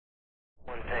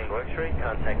Tango X-ray,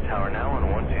 contact tower now on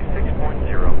 126.0.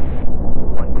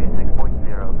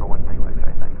 126.0 for 1 Tango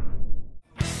X-ray, thanks.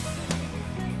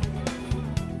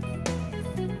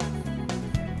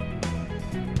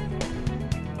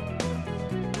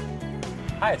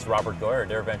 Hi, it's Robert Goyer at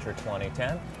AirVenture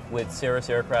 2010 with Cirrus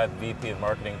Aircraft VP of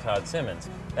Marketing Todd Simmons.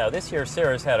 Now this year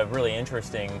Cirrus had a really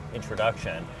interesting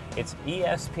introduction. It's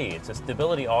ESP, it's a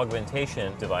stability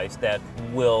augmentation device that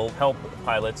will help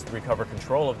pilots recover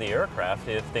control of the aircraft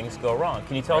if things go wrong.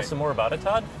 Can you tell us some more about it,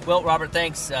 Todd? Well, Robert,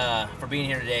 thanks for being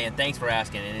here today, and thanks for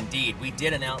asking. And indeed, we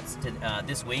did announce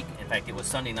this week, in fact it was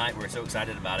Sunday night, we were so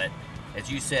excited about it. As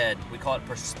you said, we call it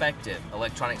Perspective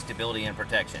Electronic Stability and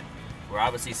Protection. We're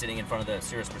obviously sitting in front of the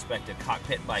Cirrus Perspective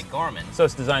cockpit by Garmin. So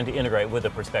it's designed to integrate with the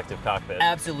Perspective cockpit.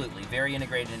 Absolutely, very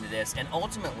integrated into this. And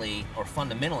ultimately, or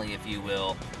fundamentally if you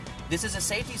will, this is a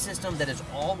safety system that is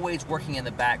always working in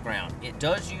the background. It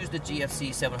does use the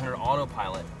GFC 700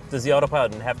 autopilot. Does the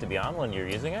autopilot have to be on when you're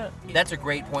using it? That's a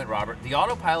great point, Robert. The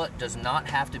autopilot does not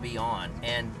have to be on,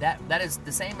 and that is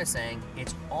the same as saying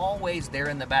it's always there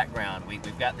in the background.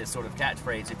 We've got this sort of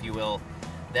catchphrase, if you will,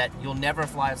 that you'll never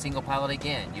fly a single pilot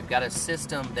again. You've got a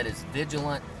system that is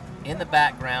vigilant in the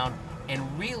background and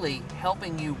really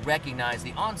helping you recognize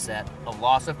the onset of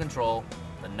loss of control,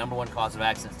 the #1 cause of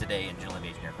accidents today in general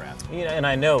aviation aircraft. You know, and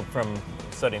I know from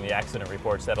studying the accident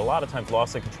reports that a lot of times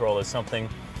loss of control is something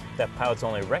that pilots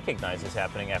only recognize is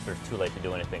happening after it's too late to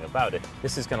do anything about it.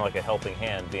 This is kind of like a helping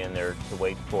hand, being there to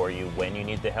wait for you when you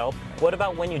need the help. What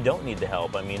about when you don't need the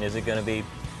help? I mean, is it going to be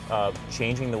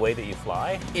changing the way that you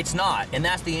fly? It's not, and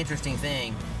that's the interesting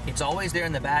thing. It's always there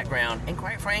in the background, and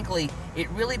quite frankly, it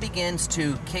really begins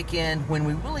to kick in when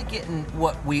we really get in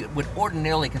what we would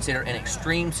ordinarily consider an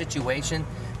extreme situation,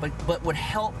 but would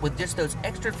help with just those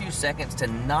extra few seconds to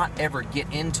not ever get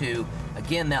into,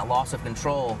 again, that loss of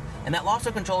control. And that loss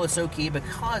of control is so key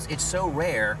because it's so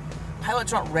rare.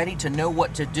 Pilots aren't ready to know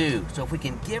what to do. So if we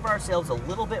can give ourselves a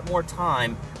little bit more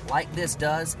time, like this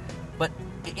does, but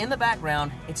in the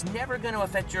background, it's never going to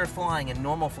affect your flying and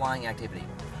normal flying activity.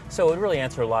 So it would really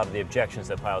answer a lot of the objections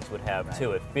that pilots would have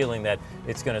to it, feeling that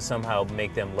it's going to somehow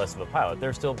make them less of a pilot.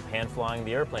 They're still hand flying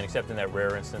the airplane, except in that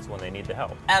rare instance when they need the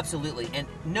help. Absolutely, and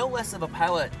no less of a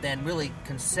pilot than really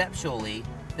conceptually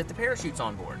that the parachute's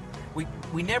on board.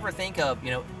 We never think of,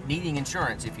 you know, needing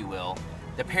insurance, if you will.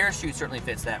 The parachute certainly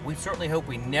fits that. We certainly hope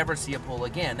we never see a pull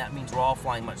again. That means we're all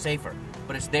flying much safer,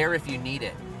 but it's there if you need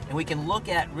it. And we can look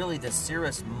at really the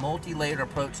Cirrus multi-layered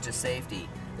approach to safety,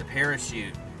 the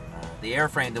parachute, the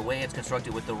airframe, the way it's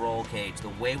constructed with the roll cage, the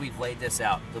way we've laid this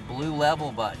out, the blue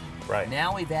level button. Right.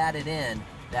 Now we've added in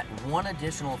that one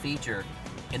additional feature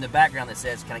in the background that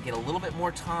says, can I get a little bit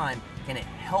more time? Can it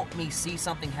help me see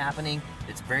something happening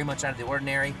that's very much out of the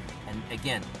ordinary? And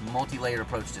again, multi-layered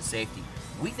approach to safety.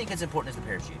 We think it's important as the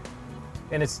parachute.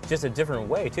 And it's just a different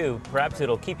way too. Perhaps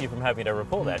it'll keep you from having to ever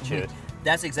pull that chute.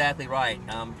 That's exactly right.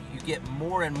 You get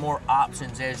more and more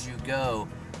options as you go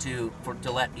to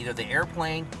let either the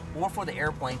airplane or for the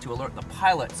airplane to alert the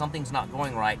pilot something's not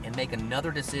going right and make another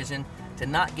decision to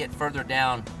not get further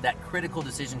down that critical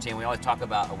decision chain we always talk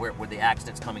about where the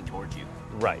accident's coming towards you.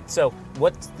 Right. So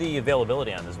what's the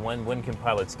availability on this? When can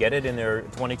pilots get it in their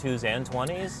 22s and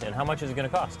 20s? And how much is it going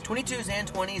to cost? 22s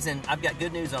and 20s, and I've got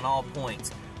good news on all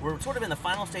points. We're sort of in the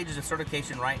final stages of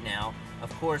certification right now.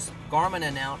 Of course, Garmin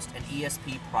announced an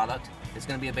ESP product that's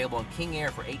going to be available in King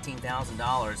Air for $18,000.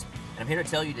 And I'm here to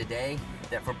tell you today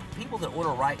that for people that order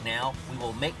right now, we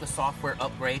will make the software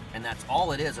upgrade, and that's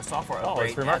all it is, a software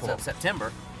upgrade as of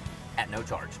September at no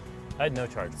charge. At no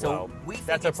charge. So wow. we think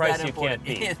that's a price you can't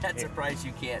beat. That's a price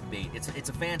you can't beat. It's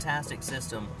a fantastic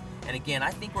system. And again, I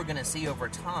think we're going to see over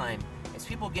time, as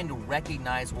people begin to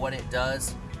recognize what it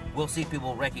does, we'll see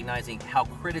people recognizing how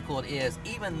critical it is,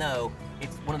 even though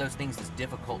it's one of those things that's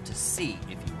difficult to see,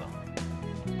 if you will.